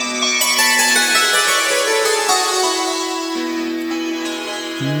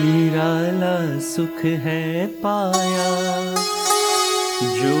निराला सुख है पाया,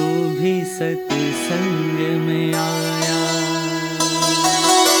 जो भी सत्संग में आया।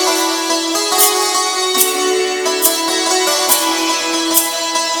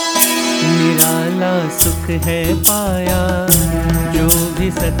 निराला सुख है पाया, जो भी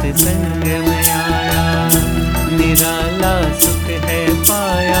सत्संग में आया। निराला सुख है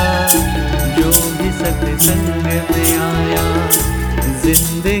पाया, जो भी सत्संग में आया।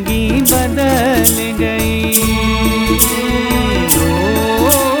 जिंदगी बदल गई,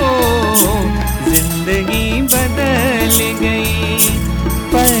 जिंदगी बदल गई,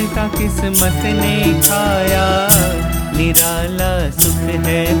 पलटा किस्मत ने खाया। निराला सुख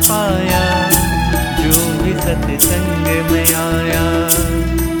है पाया, जो भी सत्संग में आया।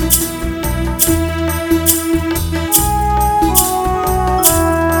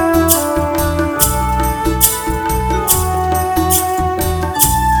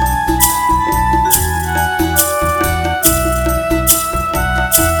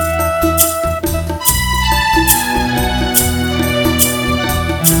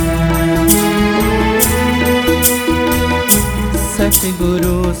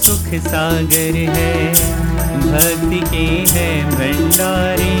 सतगुरु सुख सागर है, भक्ति के है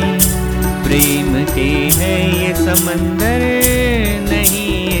भंडारी। प्रेम के है ये समंदर,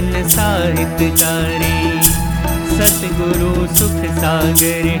 नहीं इन साहित्यकारी। सतगुरु सुख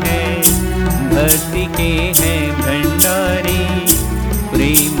सागर है, भक्ति के है भंडारी।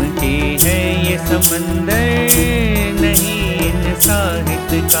 प्रेम के है ये समंदर, नहीं इन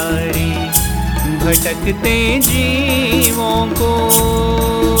साहित्यकारी। भटकते जीवों को,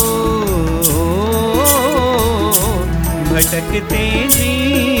 भटकते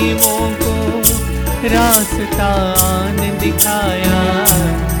जीवों को रास्ता आन दिखाया।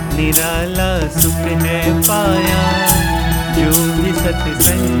 निराला सुख है पाया, जो भी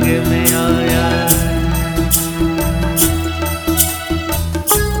सत्संग में आया।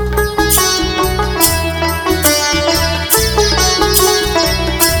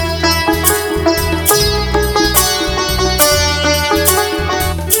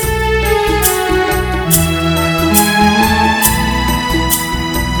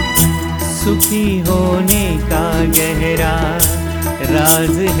 सुखी होने का गहरा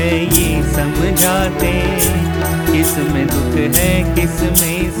राज है ये समझाते। किसमें दुख है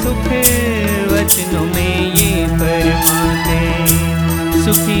किसमें सुख, वचनों में ये फरमाते।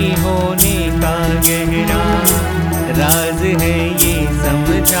 सुखी होने का गहरा राज है ये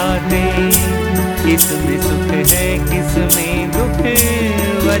समझाते। किसमें सुख है किसमें दुख,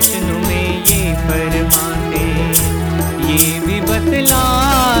 वचनों में ये फरमाते। ये भी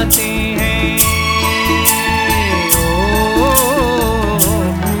बतलाते हैं,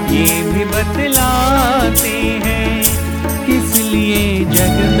 ये भी बतलाते हैं, किस लिए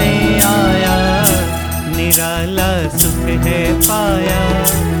जग में आया। निराला सुख है पाया,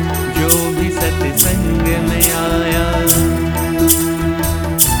 जो भी सत्संग में आया।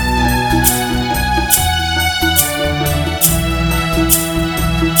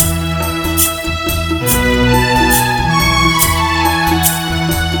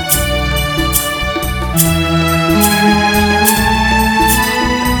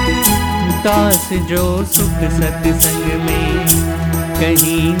 दास जो सुख सत्संग में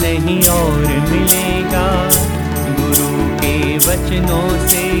कहीं नहीं और मिलेगा। गुरु के वचनों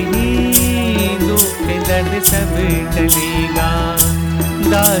से ही दुख दर्द सब टलेगा।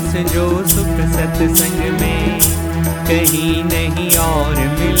 दास जो सुख सत्संग में कहीं नहीं और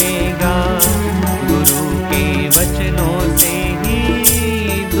मिलेगा। गुरु के वचनों से ही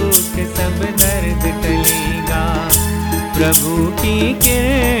दुख सब दर्द टलेगा। प्रभु की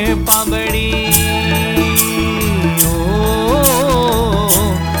कृपा बड़ी,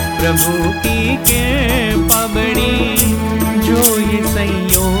 प्रभु की कृपा बड़ी, जो ये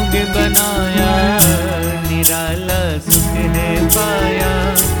संयोग बनाया। निराला सुख है पाया,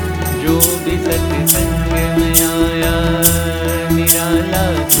 जो भी सत्संग में आया। निराला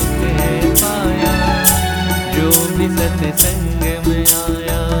सुख है पाया, जो भी सत्संग में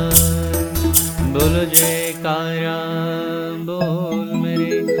आया। बोलो जयकारा, बोल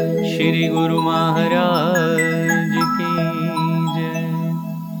मेरे श्री गुरु महाराज